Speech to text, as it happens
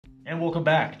And welcome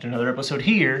back to another episode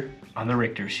here on The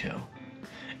Richter Show.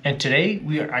 And today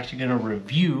we are actually going to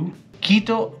review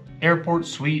Quito Airport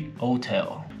Suite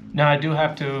Hotel. Now I do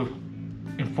have to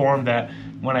inform that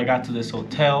when I got to this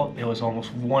hotel, it was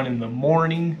almost 1 in the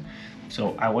morning,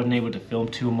 so I wasn't able to film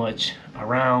too much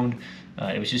around.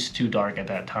 It was just too dark at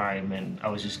that time and I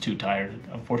was just too tired.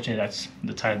 Unfortunately, that's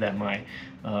the time that my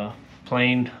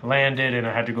plane landed and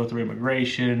I had to go through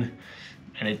immigration.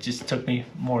 And it just took me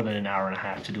more than an hour and a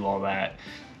half to do all that.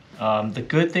 The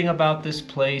good thing about this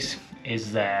place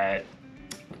is that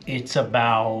it's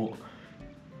about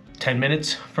 10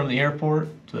 minutes from the airport,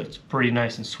 so it's pretty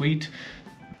nice and sweet.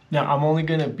 Now, I'm only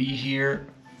gonna be here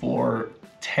for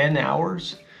 10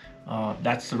 hours.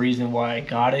 That's the reason why I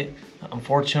got it.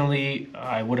 Unfortunately,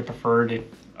 I would have preferred if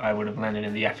I would have landed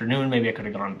in the afternoon. Maybe I could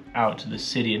have gone out to the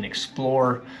city and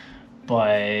explore,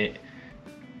 but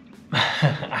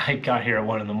I got here at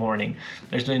 1 in the morning.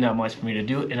 There's really not much for me to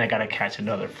do, and I gotta catch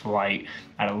another flight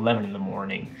at 11 in the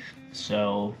morning.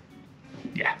 So,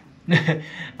 yeah.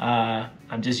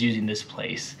 I'm just using this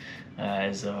place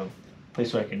as a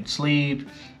place where I can sleep,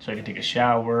 so I can take a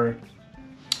shower,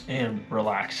 and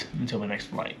relax until my next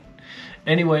flight.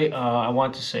 Anyway, I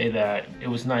want to say that it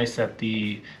was nice that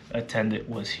the attendant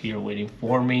was here waiting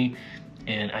for me,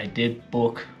 and I did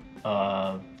book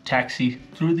taxi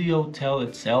through the hotel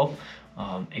itself.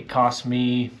 It cost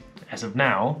me, as of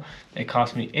now, it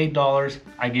cost me $8.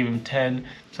 I gave him 10,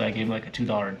 so I gave him like a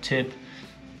 $2 tip,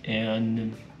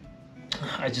 and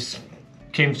I just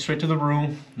came straight to the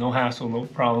room, no hassle, no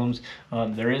problems.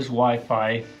 There is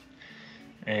Wi-Fi,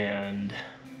 and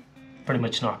pretty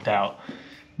much knocked out.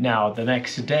 Now, the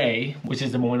next day, which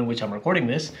is the moment in which I'm recording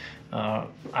this,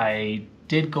 I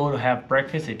did go to have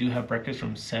breakfast. They do have breakfast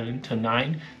from 7 to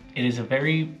 9. It is a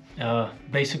very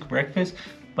basic breakfast,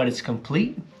 but it's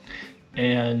complete,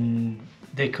 and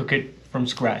they cook it from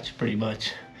scratch pretty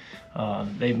much.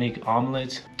 They make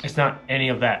omelets. It's not any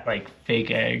of that like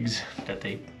fake eggs that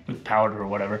they with powder or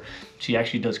whatever. She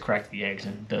actually does crack the eggs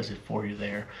and does it for you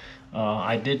there.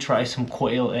 I did try some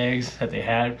quail eggs that they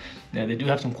had. Now they do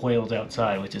have some quails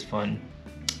outside, which is fun.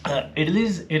 It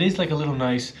is like a little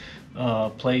nice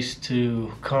place to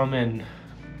come and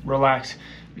relax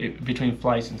between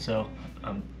flights, and so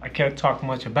I can't talk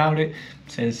much about it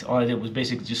since all I did was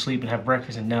basically just sleep and have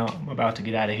breakfast, and now I'm about to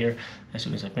get out of here as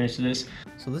soon as I finish this.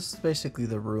 So this is basically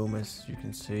the room. As you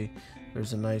can see,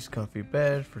 there's a nice comfy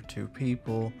bed for 2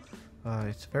 people.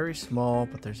 It's very small,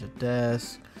 but there's a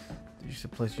desk. There's a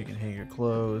place you can hang your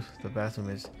clothes. The bathroom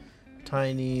is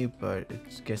tiny, but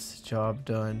it gets the job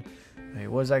done. It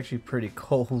was actually pretty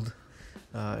cold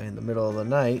in the middle of the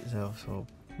night, so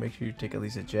make sure you take at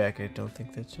least a jacket. Don't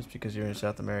think that just because you're in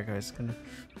South America it's gonna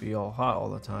be all hot all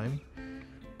the time.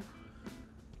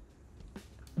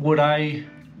 Would I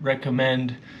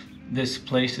recommend this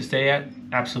place to stay at?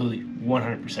 Absolutely,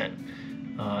 100%.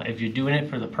 If you're doing it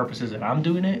for the purposes that I'm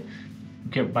doing it,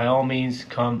 by all means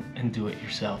come and do it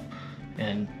yourself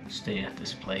and stay at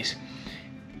this place.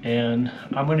 And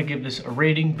I'm gonna give this a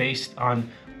rating based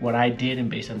on what I did and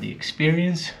based on the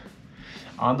experience.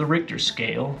 On the Richter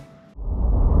scale,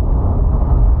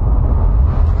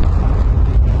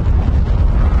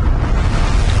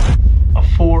 a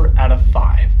 4 out of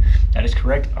 5. That is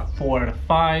correct, a 4 out of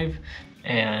 5,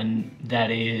 and that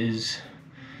is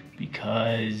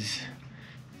because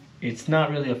it's not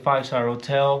really a 5-star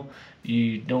hotel.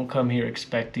 You don't come here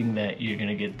expecting that you're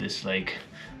gonna get this like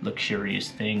luxurious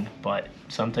thing, but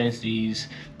sometimes these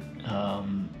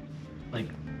like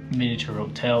miniature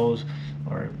hotels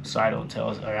or side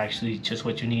hotels are actually just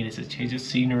what you need. It's a change of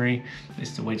scenery.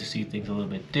 It's the way to see things a little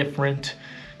bit different.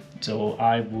 So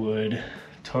I would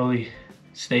totally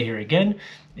stay here again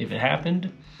if it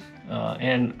happened.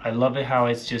 And I love it how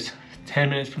it's just 10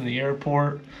 minutes from the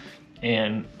airport,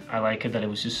 and I like it that it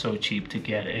was just so cheap to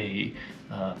get a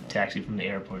taxi from the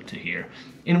airport to here.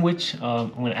 In which I'm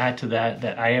going to add to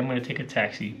that I am going to take a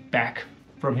taxi back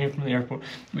from here from the airport,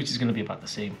 which is going to be about the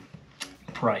same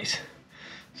price.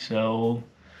 So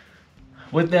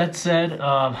with that said,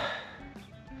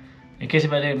 in case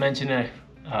if I didn't mention it,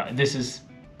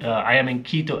 I am in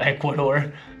Quito,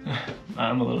 Ecuador.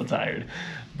 I'm a little tired,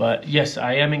 but yes,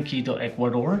 I am in Quito,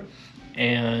 Ecuador,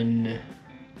 and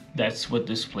that's what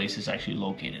this place is actually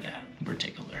located at in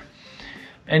particular.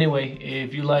 Anyway,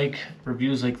 if you like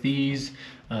reviews like these,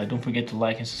 don't forget to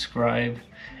like and subscribe,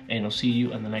 and I'll see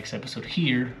you on the next episode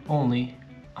here only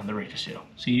on The Richter Show.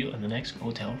 See you on the next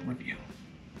hotel review.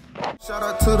 Shout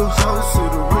out to the host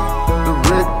of the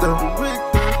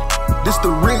Richter. This the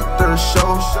Richter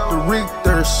Show. The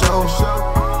Richter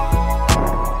Show.